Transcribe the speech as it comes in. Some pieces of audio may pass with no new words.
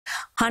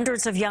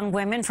Hundreds of young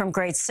women from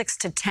grades 6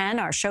 to 10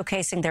 are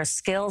showcasing their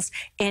skills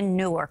in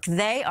Newark.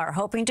 They are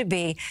hoping to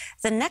be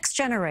the next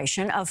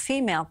generation of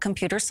female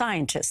computer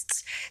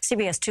scientists.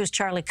 CBS 2's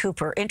Charlie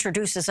Cooper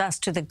introduces us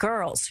to the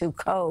girls who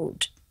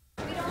code.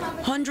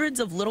 Hundreds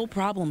of little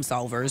problem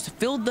solvers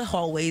filled the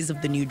hallways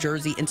of the New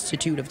Jersey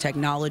Institute of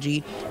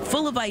Technology,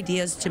 full of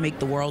ideas to make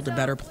the world a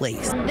better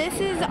place. This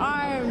is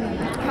our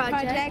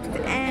project,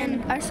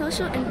 and our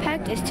social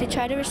impact is to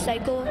try to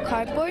recycle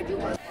cardboard.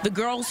 The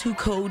Girls Who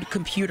Code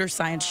Computer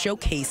Science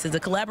Showcase is a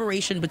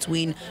collaboration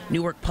between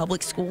Newark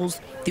Public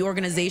Schools, the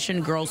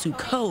organization Girls Who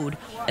Code,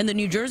 and the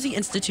New Jersey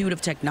Institute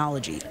of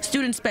Technology.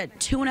 Students spent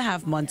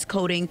 2.5 months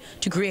coding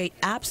to create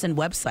apps and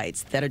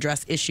websites that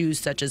address issues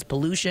such as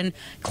pollution,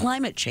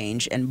 climate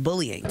change, and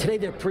bullying. Today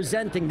they're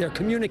presenting, they're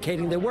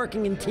communicating, they're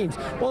working in teams.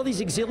 All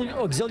these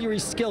auxiliary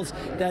skills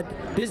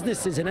that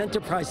businesses and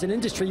enterprise and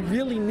industry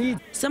really need.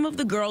 Some of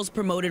the girls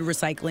promoted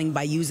recycling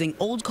by using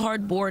old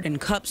cardboard and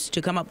cups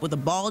to come up with a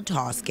ball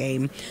toss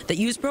game that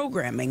used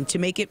programming to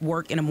make it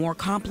work in a more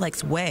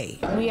complex way.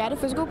 We added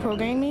physical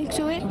programming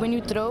to it. When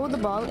you throw the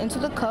ball into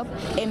the cup,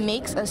 it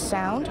makes a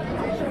sound,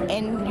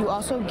 and you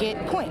also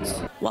get points.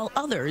 While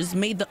others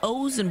made the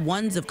O's and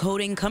ones of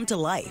coding come to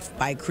life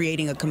by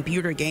creating a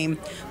computer game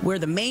where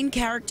the main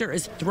character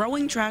is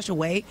throwing trash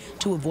away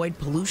to avoid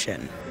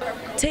pollution.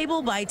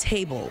 Table by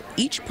table,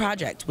 each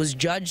project was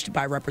judged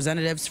by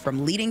representatives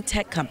from leading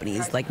tech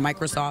companies like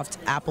Microsoft,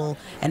 Apple,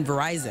 and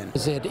Verizon.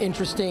 Is it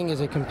interesting?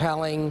 Is it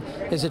compelling?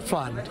 Is it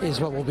fun? Is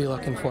what we'll be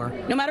looking for.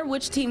 No matter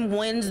which team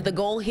wins, the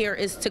goal here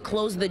is to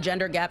close the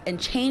gender gap and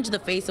change the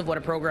face of what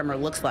a programmer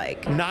looks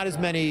like. Not as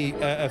many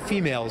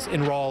females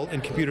enroll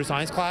in computer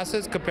science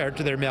classes compared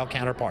to their male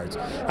counterparts.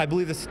 I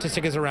believe the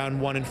statistic is around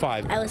 1 in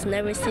 5. I was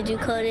nervous to do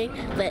coding,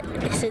 but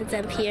since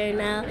I'm here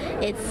now,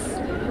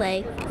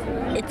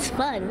 it's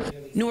fun.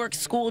 Newark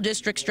School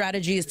District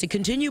strategy is to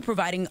continue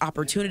providing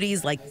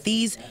opportunities like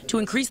these to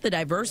increase the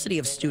diversity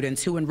of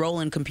students who enroll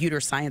in computer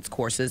science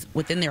courses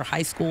within their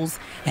high schools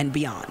and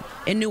beyond.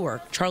 In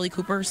Newark, Charlie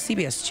Cooper,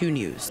 CBS 2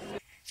 News.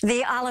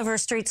 The Oliver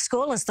Street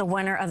School is the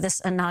winner of this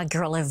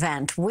inaugural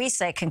event. We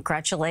say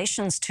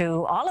congratulations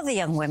to all of the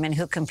young women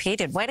who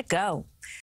competed. Way to go.